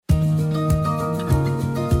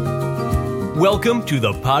Welcome to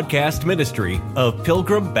the podcast ministry of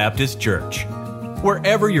Pilgrim Baptist Church.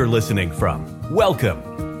 Wherever you're listening from,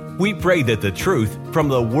 welcome. We pray that the truth from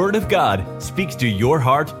the Word of God speaks to your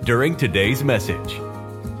heart during today's message.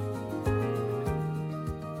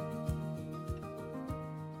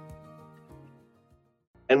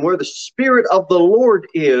 And where the Spirit of the Lord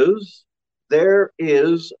is, there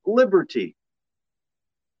is liberty.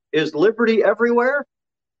 Is liberty everywhere?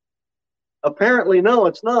 Apparently, no,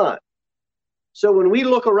 it's not. So when we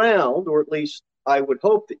look around, or at least I would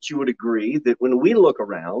hope that you would agree that when we look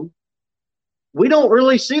around, we don't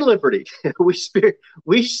really see liberty.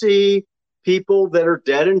 We see people that are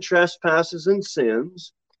dead in trespasses and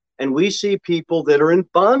sins, and we see people that are in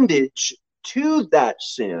bondage to that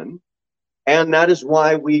sin, and that is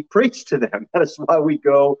why we preach to them. That is why we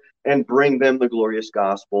go and bring them the glorious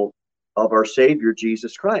gospel of our Savior,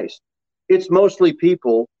 Jesus Christ. It's mostly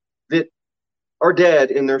people that are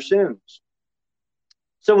dead in their sins.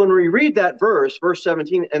 So when we read that verse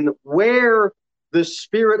 17, and where the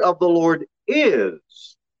Spirit of the Lord is,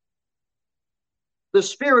 the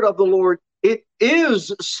Spirit of the Lord, it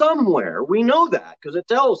is somewhere. We know that because it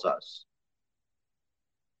tells us.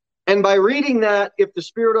 And by reading that, if the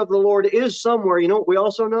Spirit of the Lord is somewhere, you know what we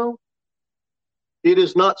also know? It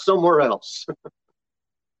is not somewhere else.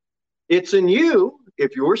 It's in you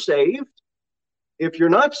if you're saved. If you're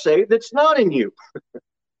not saved, it's not in you.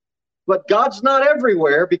 But God's not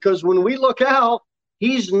everywhere, because when we look out,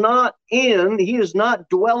 He is not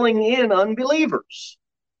dwelling in unbelievers.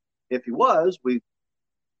 If He was, it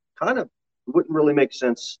wouldn't really make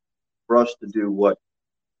sense for us to do what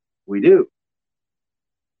we do.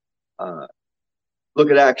 Look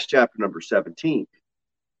at Acts chapter number 17.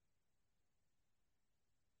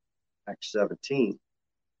 Acts 17.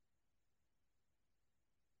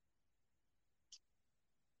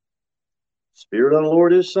 Spirit of the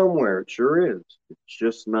Lord is somewhere. It sure is. It's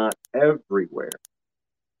just not everywhere.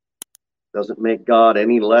 Doesn't make God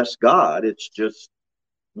any less God. It's just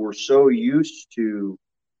we're so used to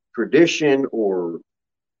tradition or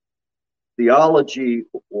theology,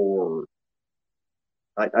 or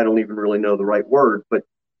I don't even really know the right word, but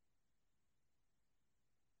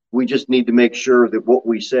we just need to make sure that what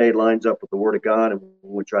we say lines up with the Word of God, and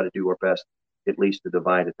we try to do our best at least to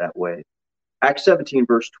divide it that way. Acts 17,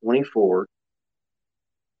 verse 24.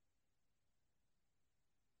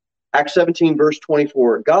 Acts 17, verse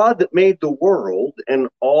 24, God that made the world and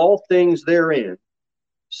all things therein,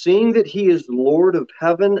 seeing that He is Lord of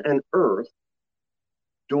heaven and earth,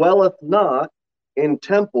 dwelleth not in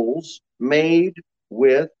temples made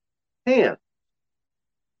with hands.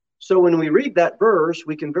 So when we read that verse,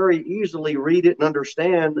 we can very easily read it and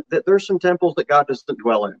understand that there's some temples that God doesn't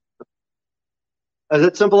dwell in. Is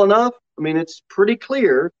it simple enough? I mean, it's pretty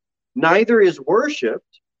clear. Neither is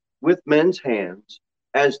worshipped with men's hands,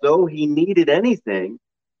 as though He needed anything,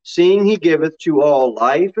 seeing He giveth to all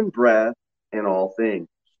life and breath and all things.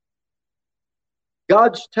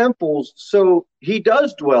 God's temples, so He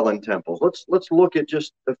does dwell in temples. Let's look at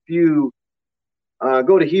just a few.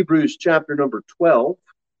 Go to Hebrews chapter number 12.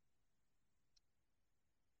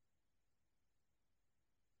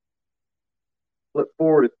 Flip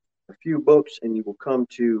forward a few books and you will come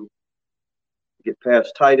to get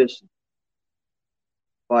past Titus,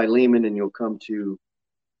 Philemon, and you'll come to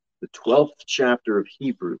the 12th chapter of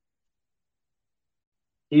Hebrews.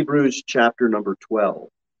 Hebrews chapter number 12.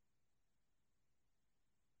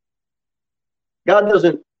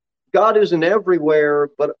 God isn't everywhere,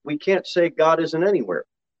 but we can't say God isn't anywhere,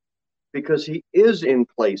 because He is in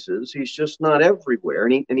places. He's just not everywhere.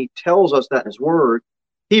 And he tells us that in His Word.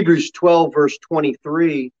 Hebrews 12, verse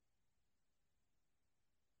 23.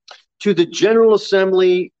 To the general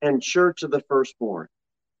assembly and church of the firstborn.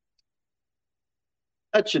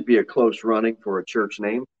 That should be a close running for a church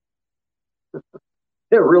name.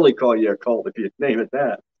 They'll really call you a cult if you name it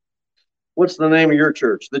that. What's the name of your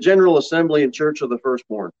church? The General Assembly and Church of the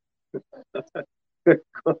Firstborn.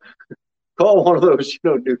 Call one of those,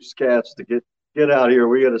 newscasts to get out here.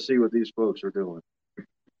 We got to see what these folks are doing.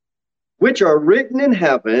 Which are written in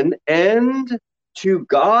heaven, and to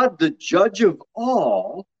God the judge of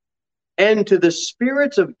all, and to the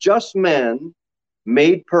spirits of just men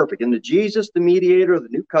made perfect, and to Jesus the mediator of the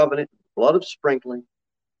new covenant, blood of sprinkling,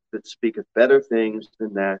 that speaketh better things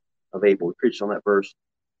than that of Abel. We preached on that verse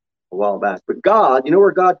a while back. But God, you know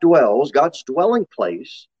where God dwells? God's dwelling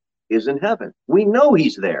place is in heaven. We know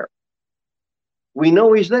He's there. We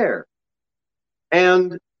know He's there.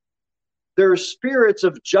 And there are spirits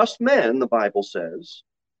of just men, the Bible says,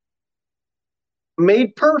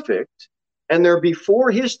 made perfect, and they're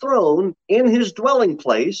before His throne in His dwelling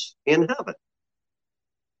place in heaven.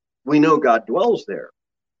 We know God dwells there.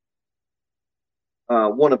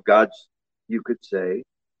 One of God's, you could say,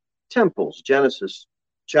 temples. Genesis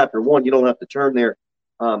chapter 1, you don't have to turn there.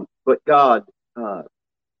 But God,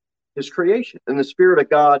 his creation, and the Spirit of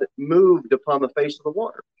God moved upon the face of the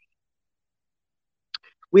water.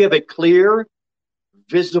 We have a clear,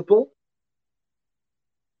 visible,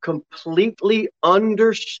 completely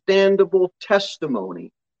understandable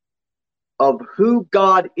testimony of who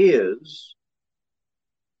God is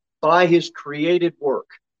by his created work.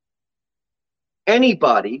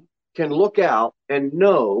 Anybody can look out and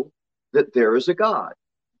know that there is a God.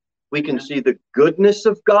 We can see the goodness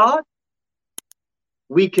of God.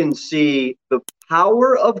 We can see the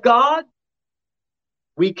power of God.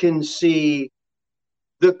 We can see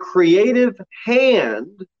the creative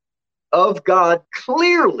hand of God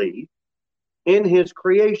clearly in his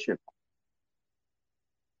creation.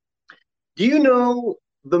 Do you know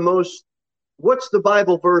what's the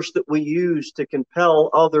Bible verse that we use to compel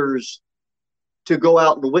others to go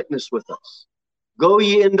out and witness with us? Go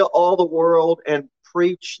ye into all the world and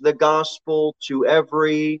preach the gospel to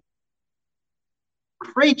every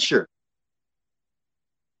creature.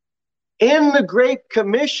 In the Great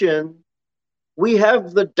Commission, we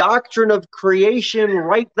have the doctrine of creation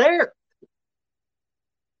right there.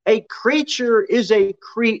 A creature is a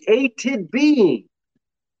created being.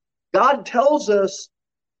 God tells us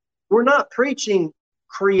we're not preaching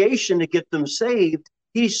creation to get them saved.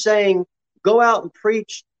 He's saying, go out and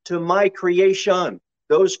preach to my creation,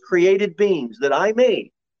 those created beings that I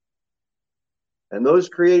made. And those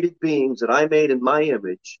created beings that I made in my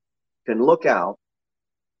image can look out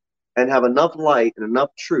and have enough light and enough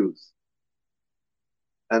truth.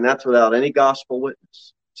 And that's without any gospel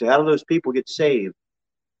witness. So how do those people get saved?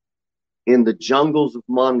 In the jungles of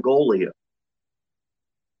Mongolia.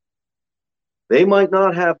 They might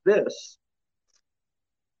not have this,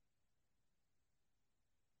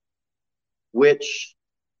 which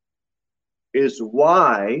is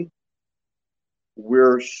why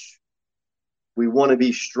we want to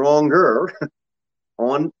be stronger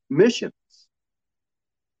on missions,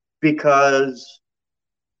 because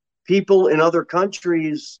people in other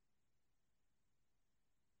countries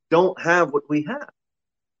don't have what we have,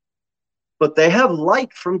 but they have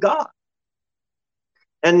light from God.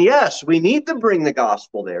 And yes, we need to bring the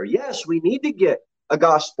gospel there. Yes, we need to get a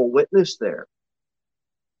gospel witness there.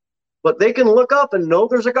 But they can look up and know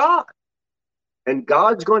there's a God. And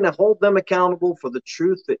God's going to hold them accountable for the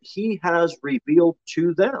truth that he has revealed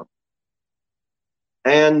to them.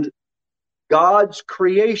 And God's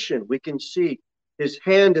creation, we can see his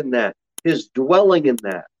hand in that, his dwelling in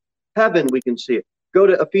that. Heaven, we can see it. Go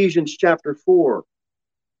to Ephesians chapter 4.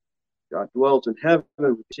 God dwells in heaven.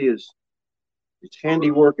 We see his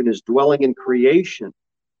handiwork and his dwelling in creation.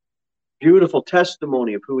 Beautiful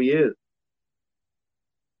testimony of who he is.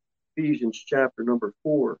 Ephesians chapter number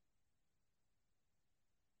 4.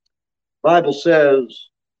 Bible says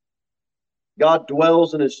God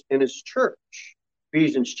dwells in his church.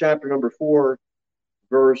 Ephesians chapter number 4,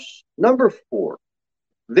 verse number 4.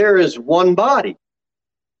 There is one body,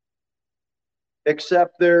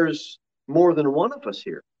 except there's more than one of us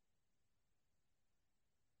here.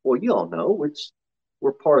 Well, you all know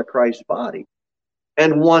we're part of Christ's body.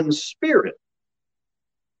 And one spirit.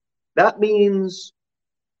 That means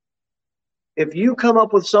if you come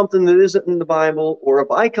up with something that isn't in the Bible, or if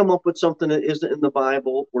I come up with something that isn't in the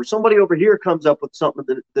Bible, or somebody over here comes up with something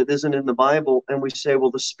that isn't in the Bible, and we say,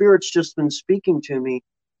 well, the Spirit's just been speaking to me.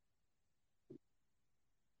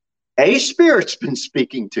 A Spirit's been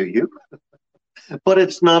speaking to you, but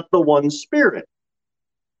it's not the one Spirit.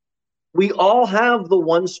 We all have the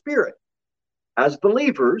one Spirit. As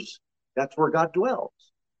believers, that's where God dwells,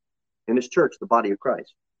 in his church, the body of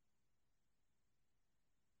Christ.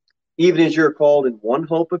 Even as you're called in one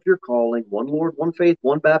hope of your calling, one Lord, one faith,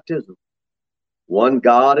 one baptism, one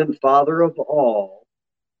God and Father of all,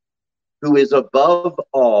 who is above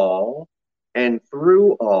all and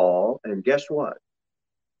through all, and guess what?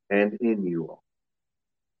 And in you all.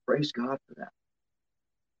 Praise God for that.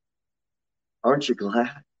 Aren't you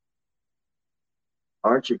glad?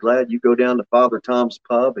 Aren't you glad you go down to Father Tom's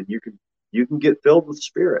pub and you can get filled with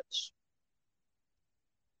spirits?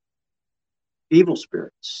 Evil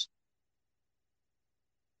spirits.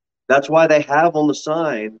 That's why they have on the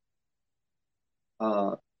sign,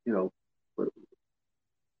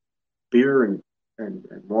 beer and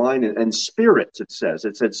wine and spirits, it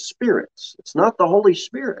said spirits. It's not the Holy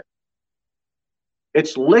Spirit.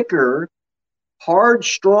 It's liquor, hard,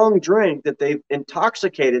 strong drink that they've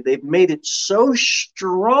intoxicated. They've made it so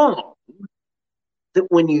strong that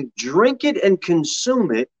when you drink it and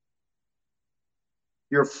consume it,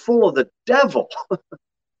 You're full of the devil.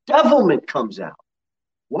 Devilment comes out.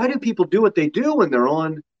 Why do people do what they do when they're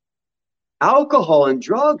on alcohol and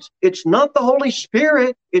drugs? It's not the Holy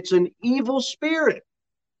Spirit. It's an evil spirit.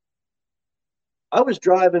 I was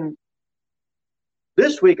driving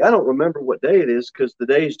this week. I don't remember what day it is because the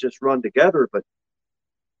days just run together, but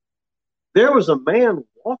there was a man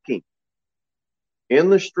walking in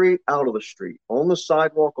the street, out of the street, on the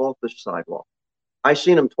sidewalk, off the sidewalk. I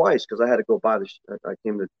seen him twice because I had to go by this. I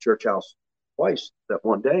came to the church house twice that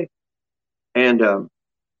one day. And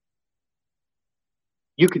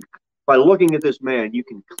you could, by looking at this man, you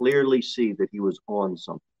can clearly see that he was on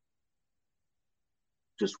something.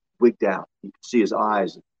 Just wigged out. You could see his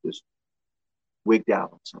eyes just wigged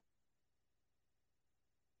out on something.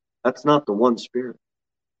 That's not the one Spirit.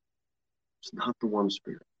 It's not the one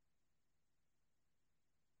Spirit.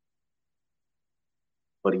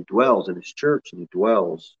 But he dwells in his church, and he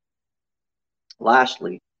dwells,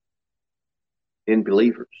 lastly, in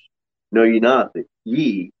believers. Know ye not that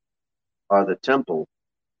ye are the temple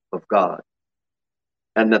of God,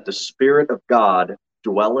 and that the Spirit of God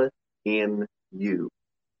dwelleth in you.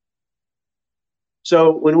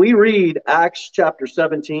 So when we read Acts chapter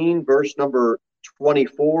 17, verse number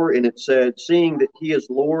 24, and it said, seeing that he is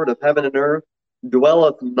Lord of heaven and earth,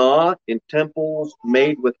 dwelleth not in temples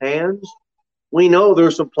made with hands. We know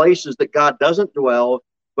there's some places that God doesn't dwell,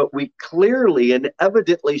 but we clearly and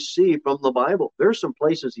evidently see from the Bible, there's some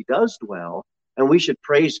places he does dwell, and we should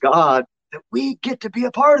praise God that we get to be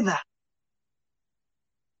a part of that.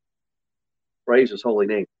 Praise his holy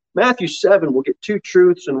name. Matthew 7, we'll get two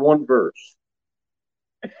truths in one verse.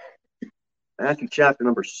 Matthew chapter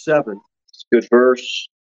number 7. It's a good verse.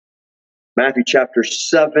 Matthew chapter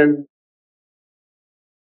 7.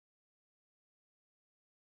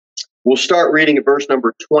 We'll start reading at verse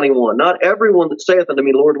number 21. Not everyone that saith unto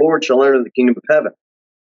me, Lord, Lord, shall enter the kingdom of heaven.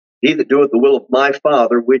 He that doeth the will of my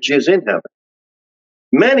Father which is in heaven.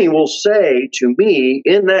 Many will say to me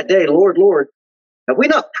in that day, Lord, Lord, have we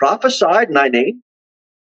not prophesied in thy name?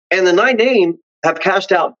 And in thy name have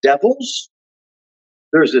cast out devils?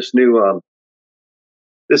 There's this new,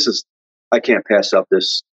 I can't pass up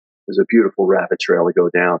this. There's a beautiful rabbit trail to go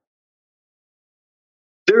down.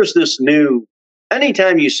 There's this new,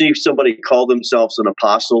 anytime you see somebody call themselves an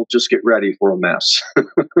apostle, just get ready for a mess.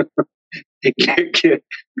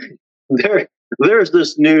 There's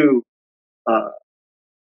this new,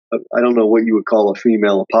 I don't know what you would call a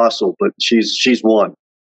female apostle, but she's one.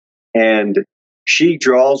 And she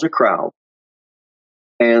draws a crowd.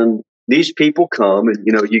 And these people come, and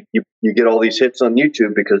you get all these hits on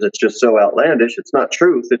YouTube because it's just so outlandish. It's not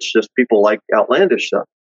truth. It's just people like outlandish stuff.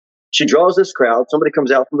 She draws this crowd. Somebody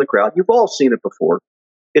comes out from the crowd. You've all seen it before.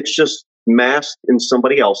 It's just masked in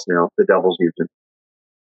somebody else now, the devil's using.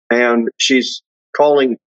 And she's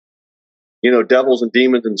calling, devils and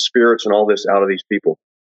demons and spirits and all this out of these people.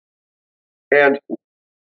 And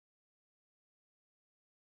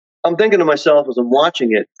I'm thinking to myself as I'm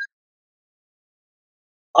watching it,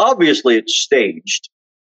 obviously it's staged.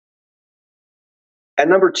 And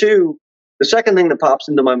number two, the second thing that pops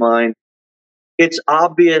into my mind, it's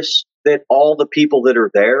obvious that all the people that are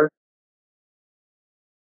there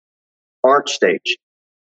aren't staged.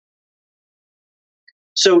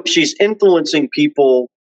 So she's influencing people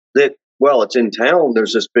that, well, it's in town,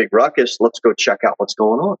 there's this big ruckus, let's go check out what's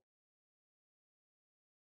going on.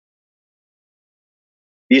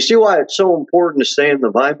 You see why it's so important to stay in the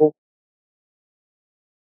Bible?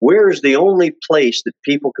 Where is the only place that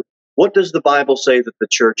people could, what does the Bible say that the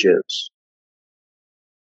church is?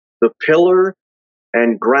 The pillar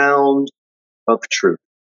and ground of truth.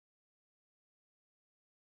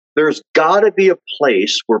 There's got to be a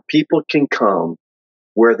place where people can come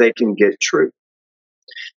where they can get truth.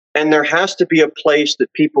 And there has to be a place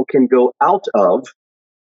that people can go out of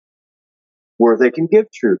where they can give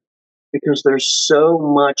truth. Because there's so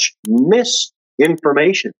much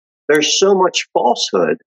misinformation. There's so much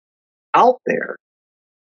falsehood out there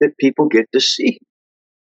that people get deceived.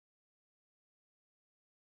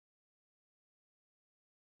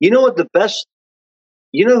 You know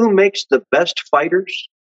who makes the best fighters?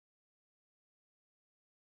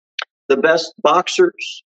 The best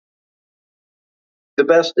boxers? The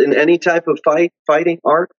best in any type of fighting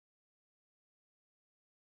art?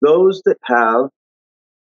 Those that have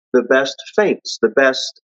the best feints, the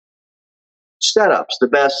best setups, the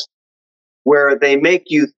best where they make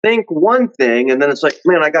you think one thing and then it's like,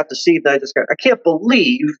 man, I got deceived. I can't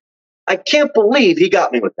believe he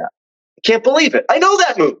got me with that. I can't believe it. I know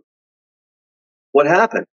that move. What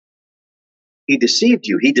happened? He deceived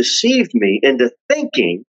you. He deceived me into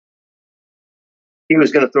thinking He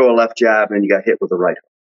was going to throw a left jab, and you got hit with a right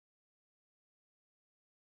hook.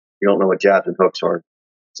 You don't know what jabs and hooks are.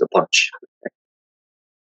 It's a punch.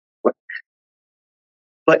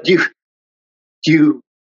 But you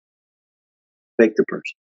make the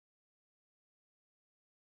person.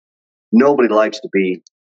 Nobody likes to be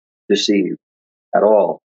deceived at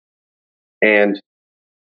all. And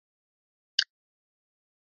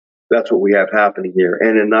that's what we have happening here.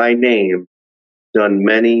 And in thy name, done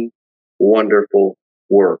many wonderful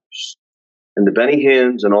works. And the Benny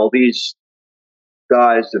Hinns and all these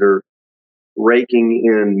guys that are raking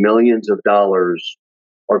in millions of dollars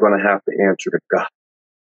are going to have to answer to God.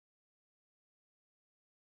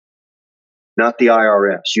 Not the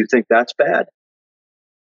IRS. You think that's bad?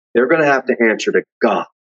 They're going to have to answer to God.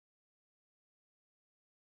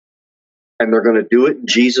 And they're going to do it in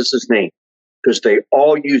Jesus' name, because they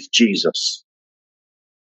all use Jesus.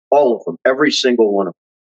 All of them, every single one of them.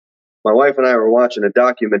 My wife and I were watching a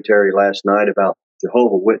documentary last night about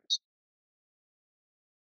Jehovah's Witnesses.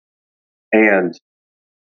 And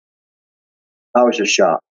I was just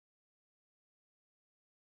shocked.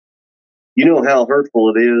 You know how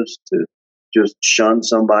hurtful it is to just shun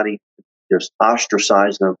somebody, just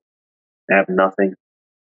ostracize them, have nothing.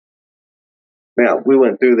 Man, we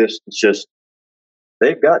went through this. It's just,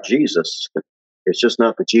 they've got Jesus. It's just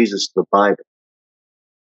not the Jesus of the Bible.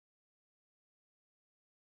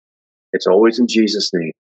 It's always in Jesus'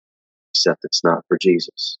 name, except it's not for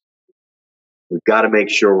Jesus. We've got to make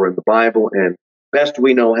sure we're in the Bible, and best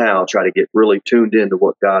we know how, try to get really tuned into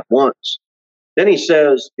what God wants. Then he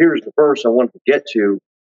says, here's the verse I wanted to get to.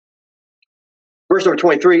 Verse number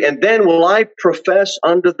 23, and then will I profess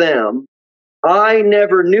unto them, I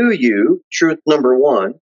never knew you, truth number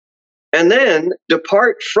one. And then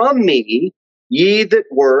depart from me, ye that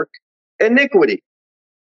work iniquity.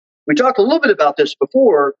 We talked a little bit about this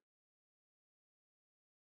before.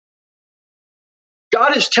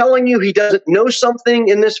 God is telling you he doesn't know something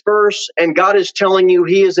in this verse, and God is telling you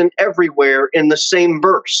he isn't everywhere in the same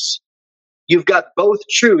verse. You've got both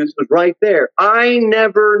truths right there. I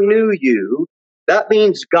never knew you. That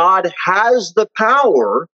means God has the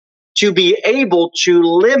power to be able to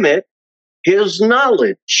limit his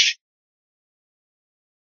knowledge.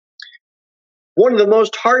 One of the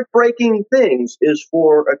most heartbreaking things is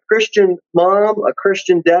for a Christian mom, a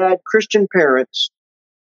Christian dad, Christian parents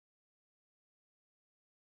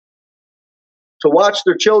to watch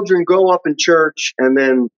their children grow up in church and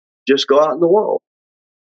then just go out in the world.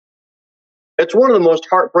 It's one of the most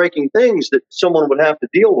heartbreaking things that someone would have to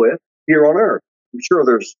deal with here on earth. I'm sure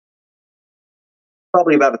there's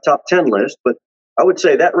probably about a top 10 list, but I would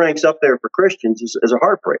say that ranks up there for Christians as a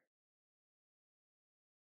heartbreak.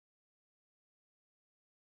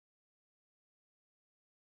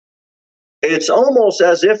 It's almost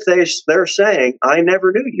as if they're saying, I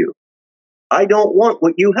never knew you. I don't want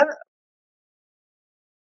what you have.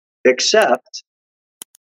 Except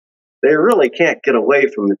they really can't get away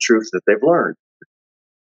from the truth that they've learned.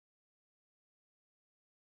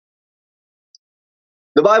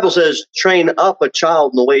 The Bible says, train up a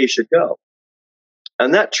child in the way he should go.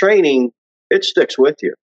 And that training, it sticks with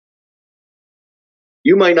you.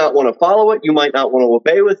 You might not want to follow it. You might not want to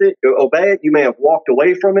obey it. You may have walked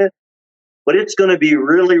away from it. But it's going to be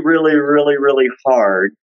really, really, really, really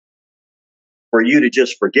hard for you to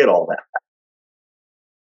just forget all that.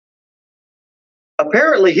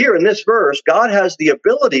 Apparently here in this verse, God has the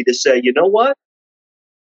ability to say, you know what?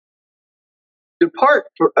 Depart.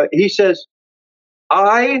 He says,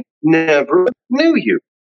 I never knew you.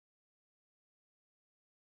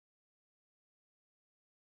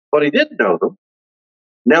 But he did know them.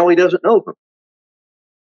 Now he doesn't know them.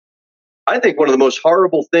 I think one of the most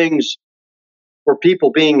horrible things for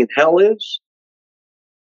people being in hell is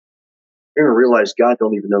they're going to realize God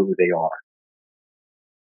don't even know who they are.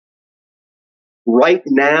 Right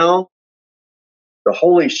now, the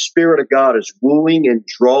Holy Spirit of God is wooing and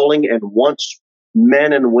drawing and wants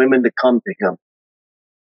men and women to come to him.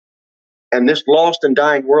 And this lost and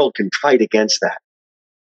dying world can fight against that.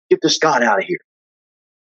 Get this God out of here.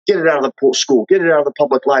 Get it out of the school. Get it out of the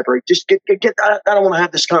public library. Just get I don't want to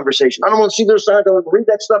have this conversation. I don't want to see their side. I don't want to read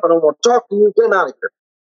that stuff. I don't want to talk to you. Get them out of here.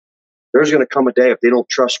 There's going to come a day if they don't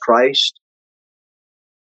trust Christ,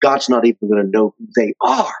 God's not even going to know who they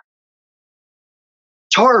are.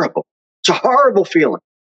 It's horrible. It's a horrible feeling.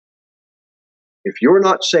 If you're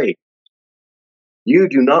not saved, you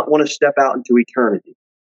do not want to step out into eternity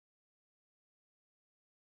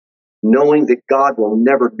knowing that God will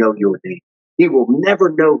never know your name. He will never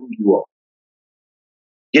know who you are.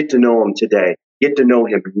 Get to know him today. Get to know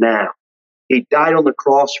him now. He died on the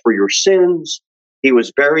cross for your sins. He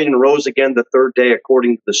was buried and rose again the third day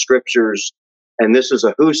according to the scriptures. And this is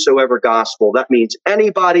a whosoever gospel. That means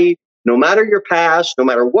anybody, no matter your past, no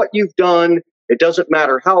matter what you've done, it doesn't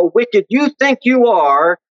matter how wicked you think you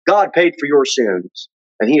are, God paid for your sins.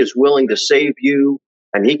 And he is willing to save you,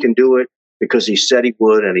 and he can do it because he said he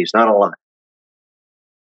would, and he's not a liar.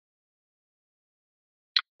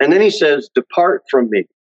 And then he says, depart from me.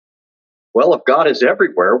 Well, if God is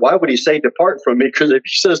everywhere, why would he say depart from me? Because if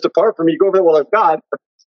he says depart from me, you go there, well, it's God.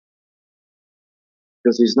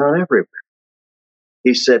 Because he's not everywhere.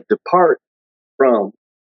 He said, depart from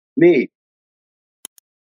me.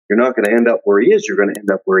 You're not going to end up where he is. You're going to end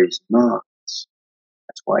up where he's not.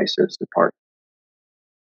 That's why he says depart.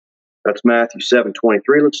 That's Matthew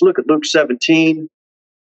 7:23. Let's look at Luke 17.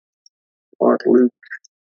 Luke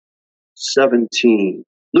 17.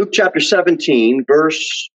 Luke chapter 17,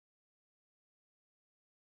 verse...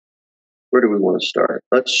 Where do we want to start?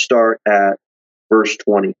 Let's start at verse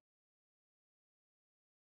 20.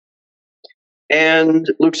 And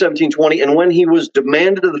Luke 17:20, and when he was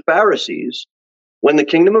demanded of the Pharisees, when the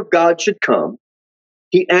kingdom of God should come,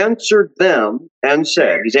 he answered them and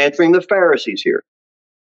said, he's answering the Pharisees here,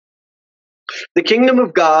 the kingdom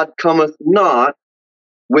of God cometh not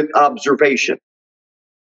with observation.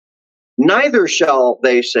 Neither shall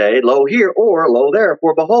they say, lo here, or lo there,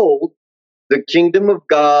 for behold, the kingdom of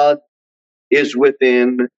God is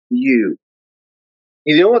within you.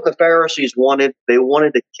 You know what the Pharisees wanted? They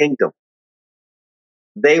wanted a kingdom.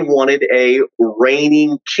 They wanted a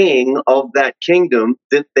reigning king of that kingdom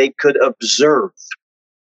that they could observe.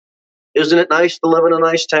 Isn't it nice to live in a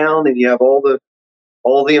nice town and you have all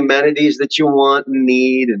the amenities that you want and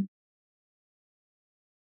need? And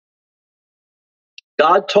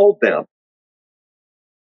God told them,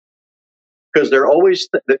 because they're always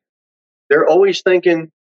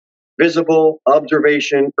thinking visible,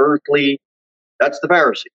 observation, earthly. That's the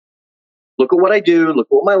Pharisee. Look at what I do. Look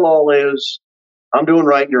at what my law is. I'm doing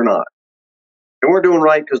right and you're not. They weren't doing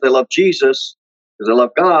right because they loved Jesus, because they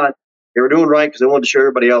loved God. They were doing right because they wanted to show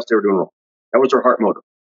everybody else they were doing wrong. That was their heart motive.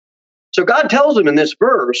 So God tells them in this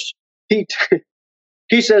verse, he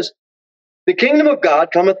says, the kingdom of God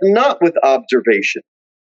cometh not with observation.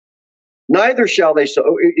 Neither shall they so.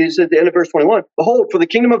 Is at the end of verse 21. Behold, for the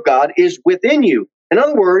kingdom of God is within you. In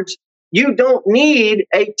other words, you don't need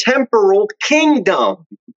a temporal kingdom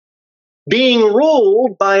being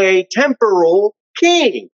ruled by a temporal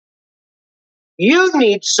king. You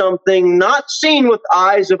need something not seen with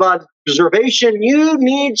eyes of observation. You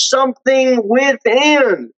need something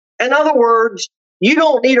within. In other words, you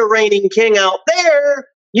don't need a reigning king out there.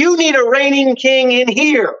 You need a reigning king in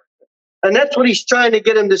here. And that's what he's trying to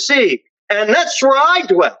get him to see. And that's where I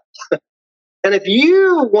dwell. And if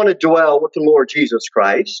you want to dwell with the Lord Jesus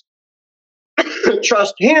Christ,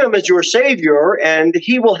 trust him as your Savior, and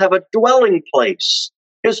he will have a dwelling place.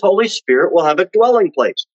 His Holy Spirit will have a dwelling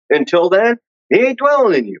place. Until then, he ain't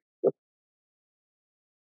dwelling in you.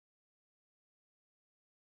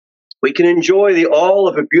 We can enjoy the all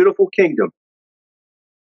of a beautiful kingdom.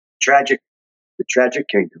 The tragic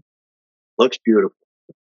kingdom. Looks beautiful.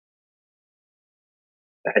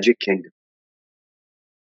 Magic kingdom.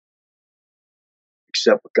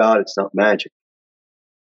 Except with God, it's not magic.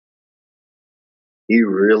 He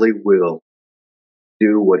really will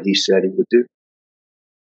do what he said he would do.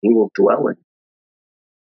 He will dwell in.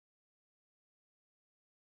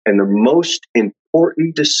 And the most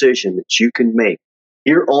important decision that you can make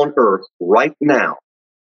here on earth right now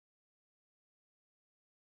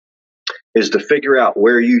is to figure out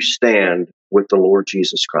where you stand with the Lord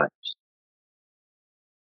Jesus Christ.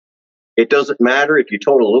 It doesn't matter if you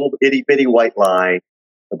told a little itty bitty white lie.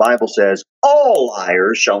 The Bible says all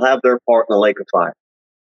liars shall have their part in the lake of fire.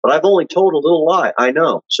 But I've only told a little lie. I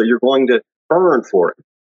know. So you're going to burn for it.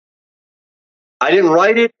 I didn't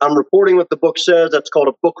write it. I'm reporting what the book says. That's called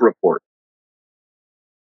a book report.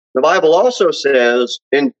 The Bible also says,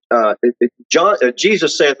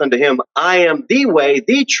 Jesus saith unto him, I am the way,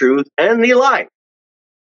 the truth, and the life.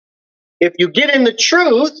 If you get in the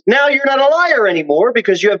truth, now you're not a liar anymore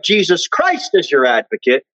because you have Jesus Christ as your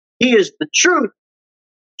advocate. He is the truth.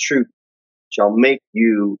 Truth shall make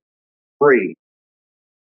you free.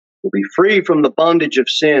 You'll be free from the bondage of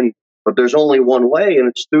sin, but there's only one way, and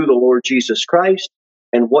it's through the Lord Jesus Christ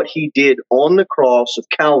and what he did on the cross of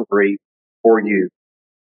Calvary for you.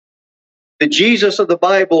 The Jesus of the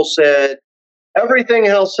Bible said, everything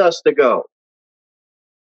else has to go.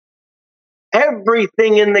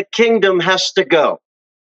 Everything in the kingdom has to go.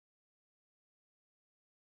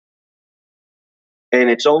 And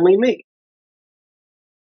it's only me.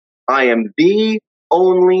 I am the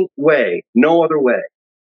only way, no other way.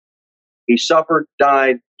 He suffered,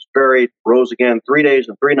 died, was buried, rose again 3 days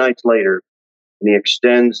and 3 nights later, and he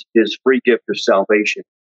extends his free gift of salvation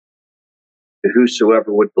to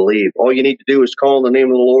whosoever would believe. All you need to do is call on the name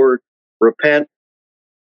of the Lord, repent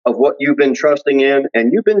of what you've been trusting in,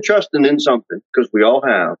 and you've been trusting in something, because we all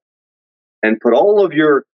have, and put all of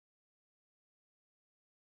your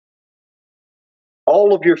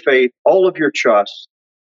faith, all of your trust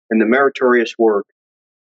in the meritorious work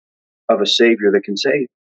of a Savior that can save.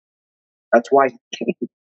 That's why he came.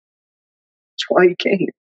 That's why he came.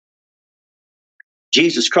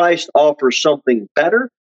 Jesus Christ offers something better.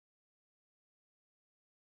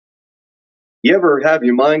 You ever have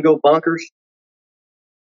your mind go bonkers?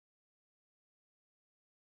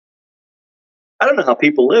 I don't know how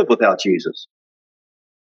people live without Jesus.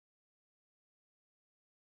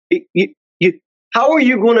 How are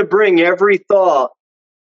you going to bring every thought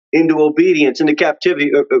into obedience, into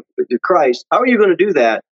captivity to Christ? How are you going to do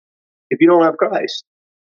that if you don't have Christ?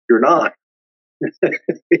 You're not.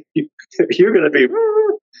 You're going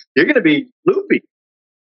to be loopy.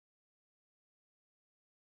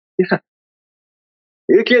 Yeah.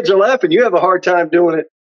 Your kids are laughing. You have a hard time doing it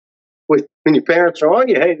when your parents are on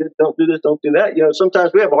you. Hey, don't do this, don't do that.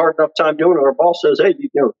 Sometimes we have a hard enough time doing it. Our boss says, hey,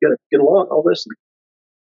 get along, all this.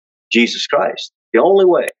 Jesus Christ, the only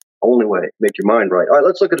way, make your mind right. All right,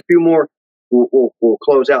 let's look at a few more. We'll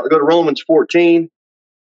close out. Go to Romans 14.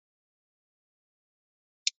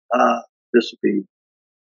 This will be,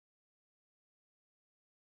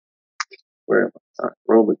 where am I?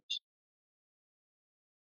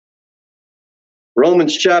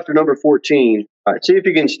 Romans chapter number 14. All right, see if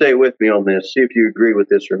you can stay with me on this. See if you agree with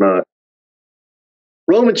this or not.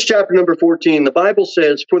 Romans chapter number 14, the Bible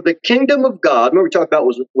says, for the kingdom of God, remember we talked about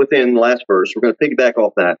was within the last verse, we're going to piggyback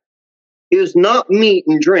off that, is not meat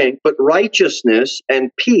and drink, but righteousness and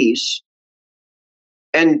peace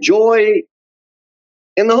and joy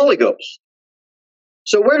in the Holy Ghost.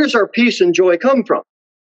 So where does our peace and joy come from?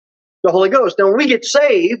 The Holy Ghost. Now when we get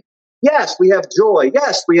saved, yes, we have joy.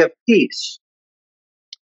 Yes, we have peace.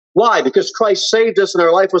 Why? Because Christ saved us and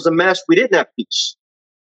our life was a mess. We didn't have peace.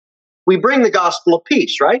 We bring the gospel of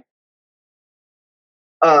peace, right?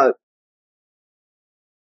 But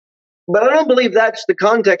I don't believe that's the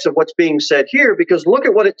context of what's being said here, because look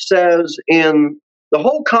at what it says in the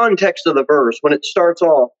whole context of the verse when it starts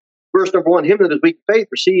off. Verse number 1, him that is weak in faith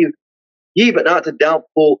receive ye, but not to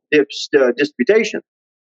doubtful disputation.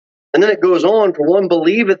 And then it goes on, for one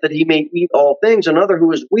believeth that he may eat all things, another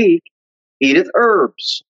who is weak eateth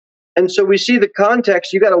herbs. And so we see the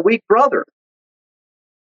context, you got a weak brother.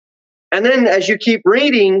 And then as you keep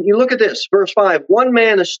reading, you look at this, verse 5, one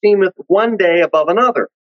man esteemeth one day above another.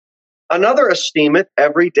 Another esteemeth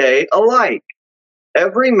every day alike.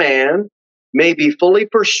 Every man may be fully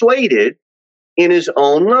persuaded in his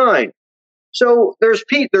own mind. So there's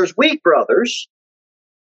weak brothers,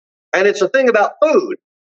 and it's a thing about food.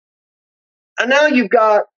 And now you've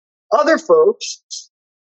got other folks,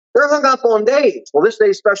 they're hung up on days. Well, this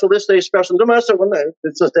day's special, this day's special. No matter what,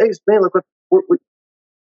 it's a day, man, look what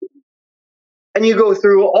and you go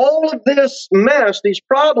through all of this mess, these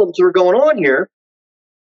problems that are going on here.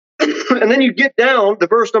 And then you get down to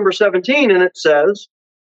verse number 17, and it says,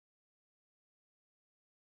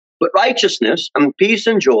 but righteousness and peace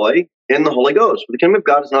and joy in the Holy Ghost. For the kingdom of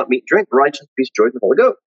God is not meat and drink, but righteousness, peace, joy in the Holy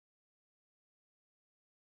Ghost.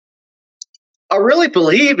 I really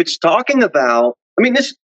believe it's talking about,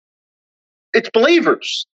 it's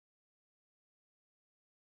believers.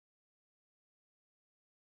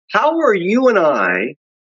 How are you and I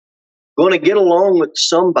going to get along with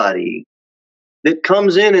somebody that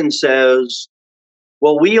comes in and says,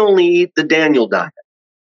 well, we only eat the Daniel diet.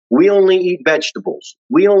 We only eat vegetables.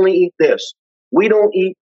 We only eat this. We don't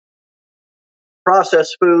eat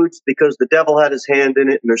processed foods because the devil had his hand in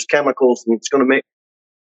it and there's chemicals and it's going to make.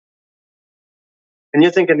 And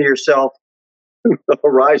you're thinking to yourself,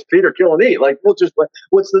 arise, Peter, kill and eat. Like, what's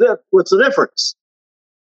the difference?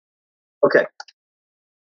 Okay.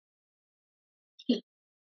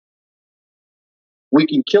 We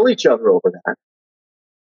can kill each other over that.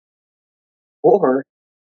 Or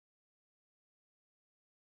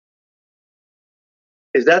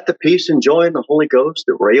is that the peace and joy in the Holy Ghost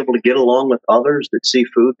that we're able to get along with others that see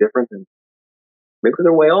food different than maybe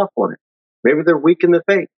they're way off on it. Maybe they're weak in the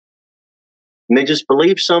faith. And they just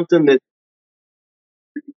believe something that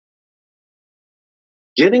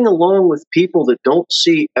getting along with people that don't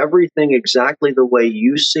see everything exactly the way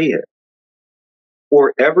you see it,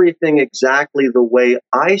 or everything exactly the way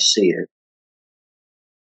I see it,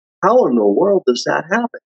 how in the world does that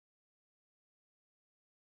happen?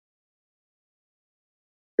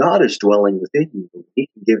 God is dwelling within you. He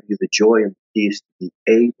can give you the joy and peace to be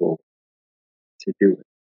able to do it.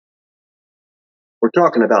 We're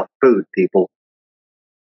talking about food, people.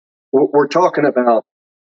 We're talking about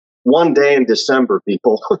one day in December,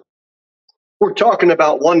 people. We're talking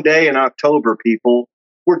about one day in October, people.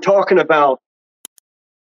 We're talking about,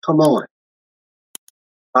 come on,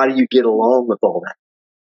 how do you get along with all that?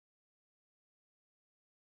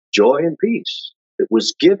 Joy and peace. It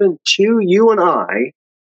was given to you and I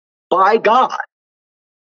by God.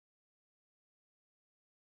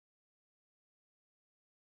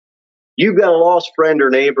 You've got a lost friend or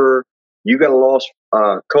neighbor. You've got a lost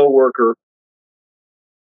coworker.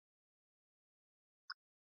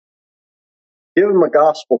 Give them a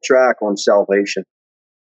gospel track on salvation.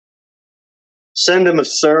 Send them a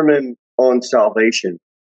sermon on salvation.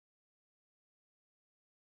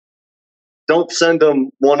 Don't send them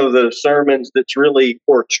one of the sermons that's really,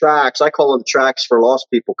 or tracks. I call them tracks for lost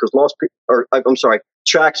people, because lost people, or I'm sorry,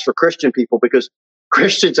 tracks for Christian people, because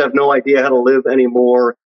Christians have no idea how to live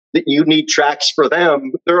anymore. That you need tracks for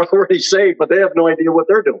them. They're already saved, but they have no idea what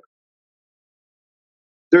they're doing.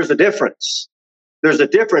 There's a difference. There's a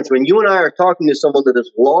difference when you and I are talking to someone that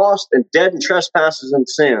is lost and dead in trespasses and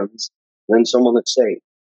sins than someone that's saved.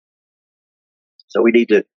 So we need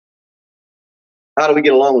to, how do we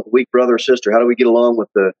get along with a weak brother or sister? How do we get along with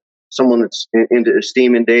someone that's into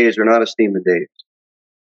esteeming days or not esteeming days?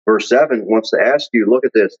 Verse 7 wants to ask you, look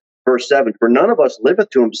at this. Verse 7, for none of us liveth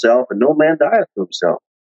to himself, and no man dieth to himself.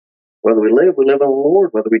 Whether we live in the Lord.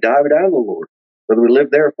 Whether we die in the Lord. Whether we live,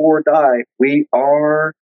 therefore, or die, we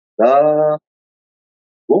are the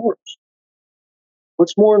Lord's.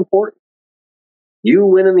 What's more important? You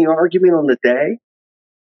winning the argument on the day,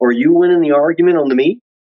 or you winning the argument on the meat?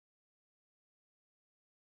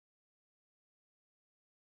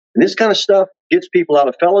 And this kind of stuff gets people out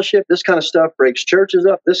of fellowship. This kind of stuff breaks churches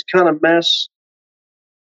up. This kind of mess.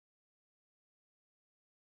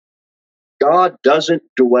 God doesn't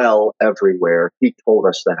dwell everywhere. He told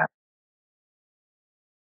us that.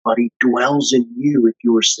 But he dwells in you if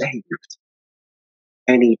you are saved.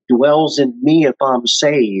 And he dwells in me if I'm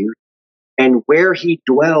saved. And where he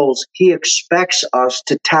dwells, he expects us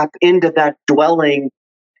to tap into that dwelling,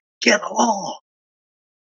 get along.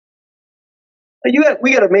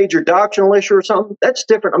 We got a major doctrinal issue or something. That's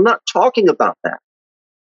different. I'm not talking about that.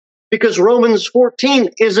 Because Romans 14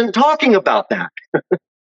 isn't talking about that.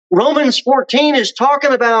 Romans 14 is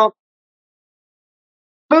talking about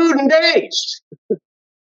food and days.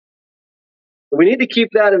 We need to keep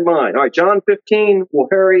that in mind. All right, John 15, we'll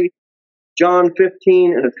hurry. John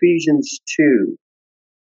 15 and Ephesians 2.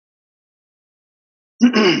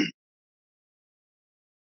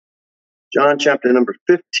 John chapter number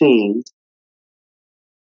 15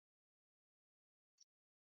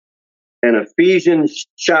 and Ephesians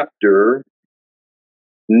chapter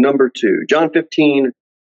number 2. John 15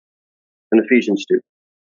 and Ephesians 2.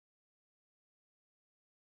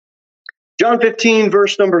 John 15,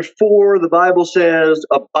 verse number 4, the Bible says,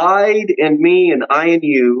 abide in me and I in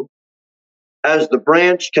you, as the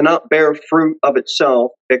branch cannot bear fruit of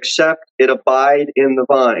itself, except it abide in the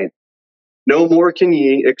vine. No more can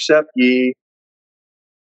ye, except ye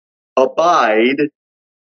abide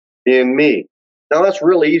in me. Now that's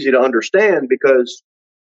really easy to understand because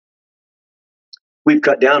we've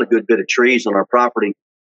cut down a good bit of trees on our property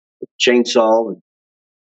with chainsaw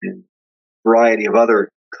and variety of other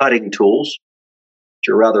cutting tools,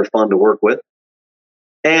 which are rather fun to work with.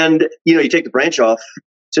 And, you take the branch off,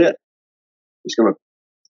 that's it. It's going to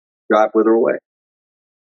drive wither away.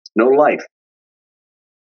 No life.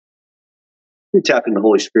 You tap into the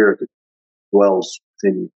Holy Spirit that dwells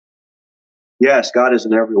within you. Yes, God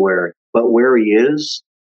isn't everywhere, but where he is,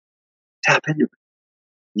 tap into it.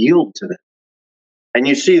 Yield to it. And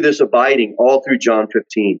you see this abiding all through John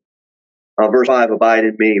 15. Verse 5, abide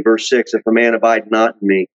in me. Verse 6, if a man abide not in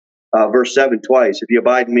me. Verse 7, twice, if you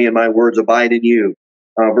abide in me and my words abide in you.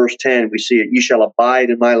 Verse 10, we see it, you shall abide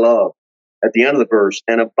in my love. At the end of the verse,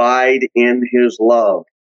 and abide in his love.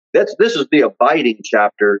 This is the abiding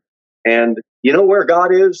chapter. And you know where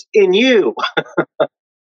God is? In you.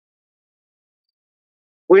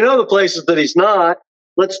 We know the places that he's not.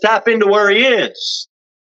 Let's tap into where he is.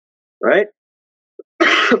 Right?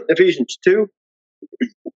 Ephesians 2.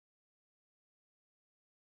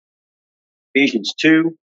 Ephesians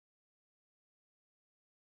 2.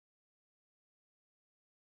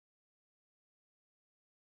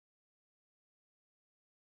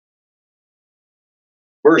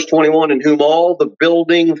 Verse 21, in whom all the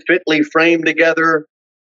building fitly framed together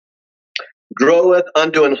groweth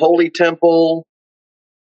unto an holy temple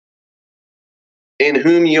in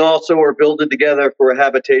whom you also are builded together for a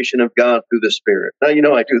habitation of God through the Spirit. Now, you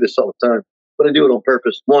know I do this all the time, but I do it on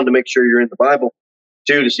purpose. 1, to make sure you're in the Bible.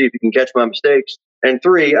 2, to see if you can catch my mistakes. And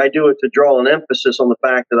 3, I do it to draw an emphasis on the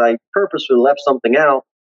fact that I purposely left something out,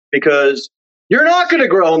 because you're not going to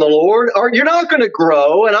grow in the Lord, or you're not going to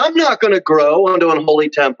grow, and I'm not going to grow unto an holy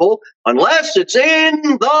temple unless it's in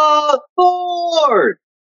the Lord.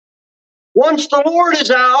 Once the Lord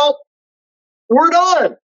is out, we're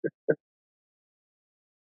done.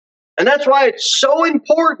 And that's why it's so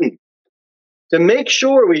important to make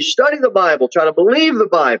sure we study the Bible, try to believe the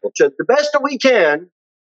Bible to the best that we can,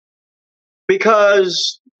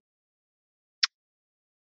 because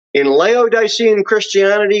in Laodicean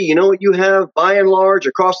Christianity, you know what you have by and large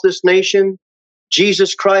across this nation?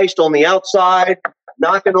 Jesus Christ on the outside,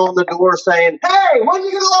 knocking on the door saying, hey, when are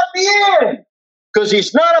you going to let me in? Because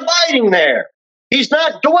he's not abiding there. He's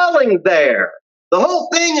not dwelling there. The whole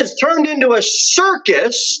thing is turned into a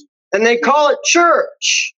circus, and they call it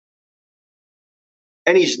church.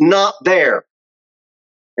 And he's not there.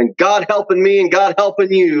 And God helping me and God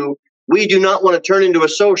helping you, we do not want to turn into a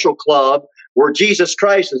social club where Jesus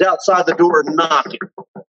Christ is outside the door knocking.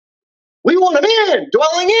 We want him in,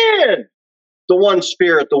 dwelling in the one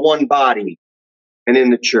Spirit, the one body, and in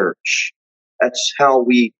the church. That's how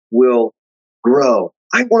we will grow.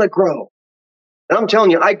 I want to grow. And I'm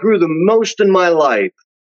telling you, I grew the most in my life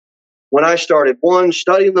when I started, 1,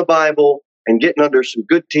 studying the Bible and getting under some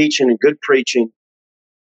good teaching and good preaching.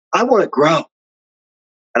 I want to grow.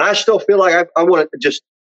 And I still feel like I want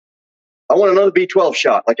another B12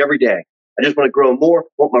 shot, like every day. I just want to grow more,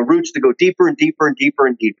 want my roots to go deeper and deeper and deeper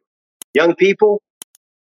and deeper. Young people,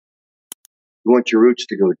 you want your roots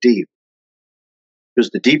to go deep. Because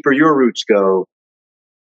the deeper your roots go,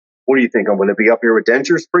 what do you think? I'm going to be up here with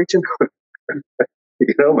dentures preaching?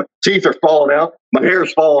 You know, my teeth are falling out. My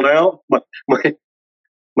hair's falling out. My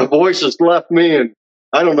voice has left me, and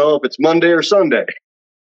I don't know if it's Monday or Sunday.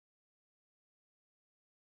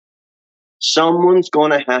 Someone's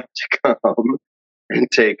going to have to come and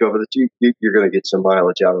take over the. You're going to get some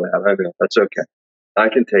mileage out of that. I know. That's okay. I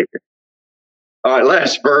can take it. All right,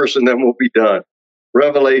 last verse, and then we'll be done.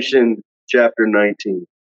 Revelation chapter 19.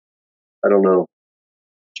 I don't know.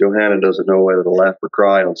 Johanna doesn't know whether to laugh or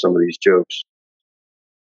cry on some of these jokes.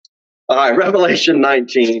 All right, Revelation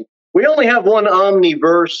 19. We only have one omni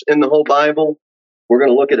verse in the whole Bible. We're going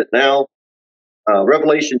to look at it now.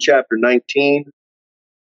 Revelation chapter 19.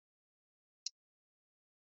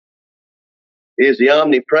 Is he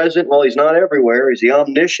omnipresent? Well, he's not everywhere. Is he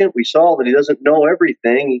omniscient? We saw that he doesn't know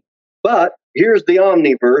everything. But here's the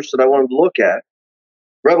omni verse that I wanted to look at.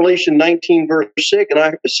 Revelation 19, verse 6. And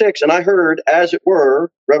I heard, as it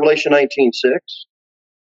were, Revelation 19:6,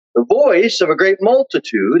 the voice of a great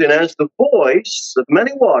multitude, and as the voice of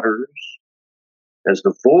many waters, as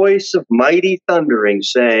the voice of mighty thundering,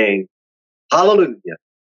 saying, Hallelujah,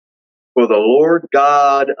 for the Lord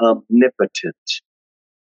God omnipotent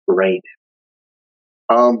reigneth.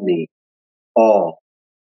 Omni, all,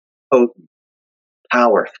 potent,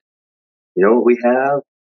 powerful. You know what we have?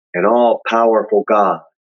 An all-powerful God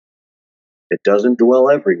that doesn't dwell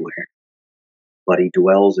everywhere, but he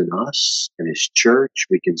dwells in us, in his church.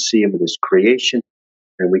 We can see him in his creation,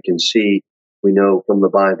 and we know from the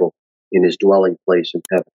Bible, in his dwelling place in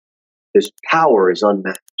heaven. His power is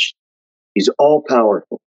unmatched. He's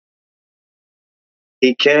all-powerful.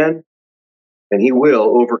 He can and he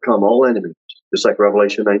will overcome all enemies, just like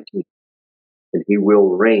Revelation 19. And he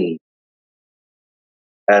will reign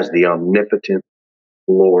as the omnipotent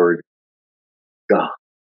Lord God.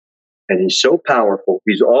 And he's so powerful,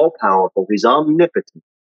 he's all-powerful, he's omnipotent,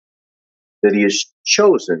 that he has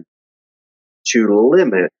chosen to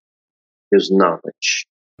limit his knowledge.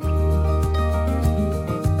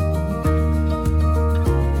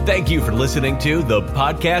 Thank you for listening to the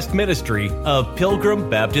podcast ministry of Pilgrim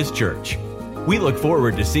Baptist Church. We look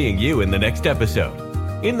forward to seeing you in the next episode.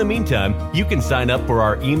 In the meantime, you can sign up for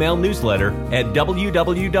our email newsletter at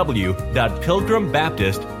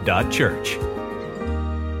www.pilgrimbaptist.church.